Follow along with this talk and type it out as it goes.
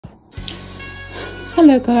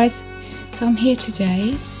Hello guys, so I'm here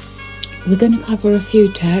today. We're going to cover a few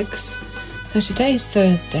tags. So today is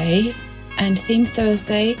Thursday, and Theme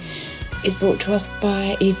Thursday is brought to us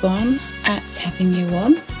by Yvonne at Having You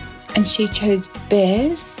On, and she chose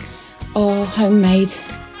bears or homemade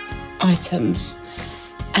items.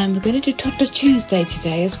 And we're going to do Toddler Tuesday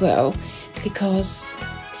today as well, because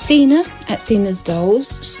Sina at Sina's Dolls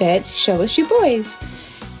said, show us your boys.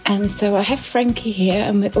 And so I have Frankie here,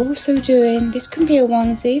 and we're also doing, this can be a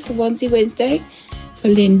onesie for Tuesday Wednesday, for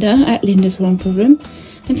Linda at Linda's Romper Room,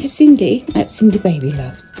 and for Cindy at Cindy Baby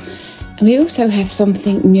Loves. And we also have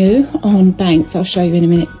something new on Banks, I'll show you in a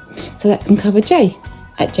minute, so that can cover Jay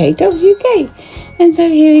at J Dolls UK. And so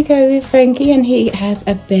here we go with Frankie, and he has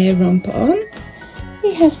a bear romper on.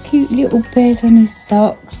 He has cute little bears on his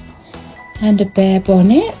socks and a bear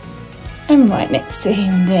bonnet. And right next to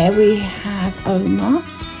him there we have Omar.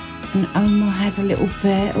 And Omar has a little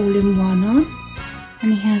bear all-in-one on,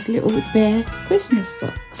 and he has little bear Christmas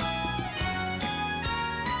socks.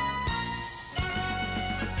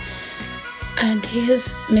 And here's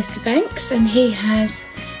Mr. Banks, and he has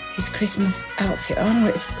his Christmas outfit on,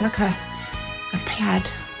 where it's like a plaid,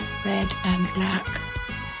 red and black.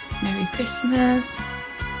 Merry Christmas.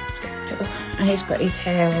 And he's got his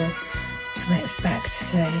hair all swept back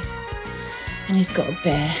today, and he's got a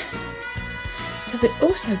bear. So we're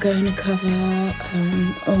also going to cover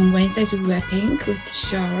on Wednesdays we wear pink with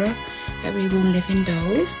Shara at We Will Live in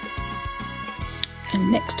Dolls.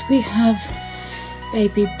 And next we have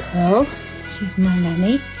baby Pearl. She's my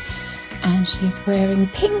nanny, and she's wearing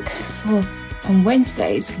pink for on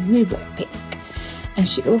Wednesdays we wear pink. And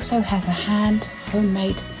she also has a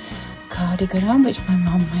homemade cardigan on, which my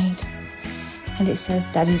mum made, and it says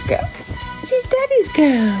Daddy's Girl. She's Daddy's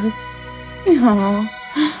Girl. Aww.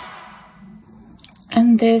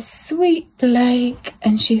 And there's Sweet Blake,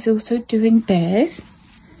 and she's also doing bears.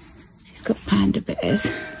 She's got panda bears.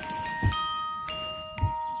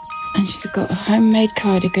 And she's got a homemade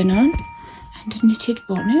cardigan on and a knitted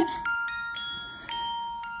bonnet.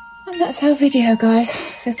 And that's our video, guys.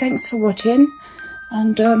 So thanks for watching.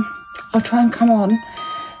 And I'll try and come on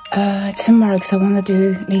tomorrow, because I want to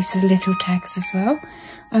do Lisa's little tags as well.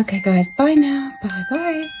 Okay guys, bye now. Bye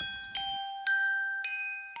bye.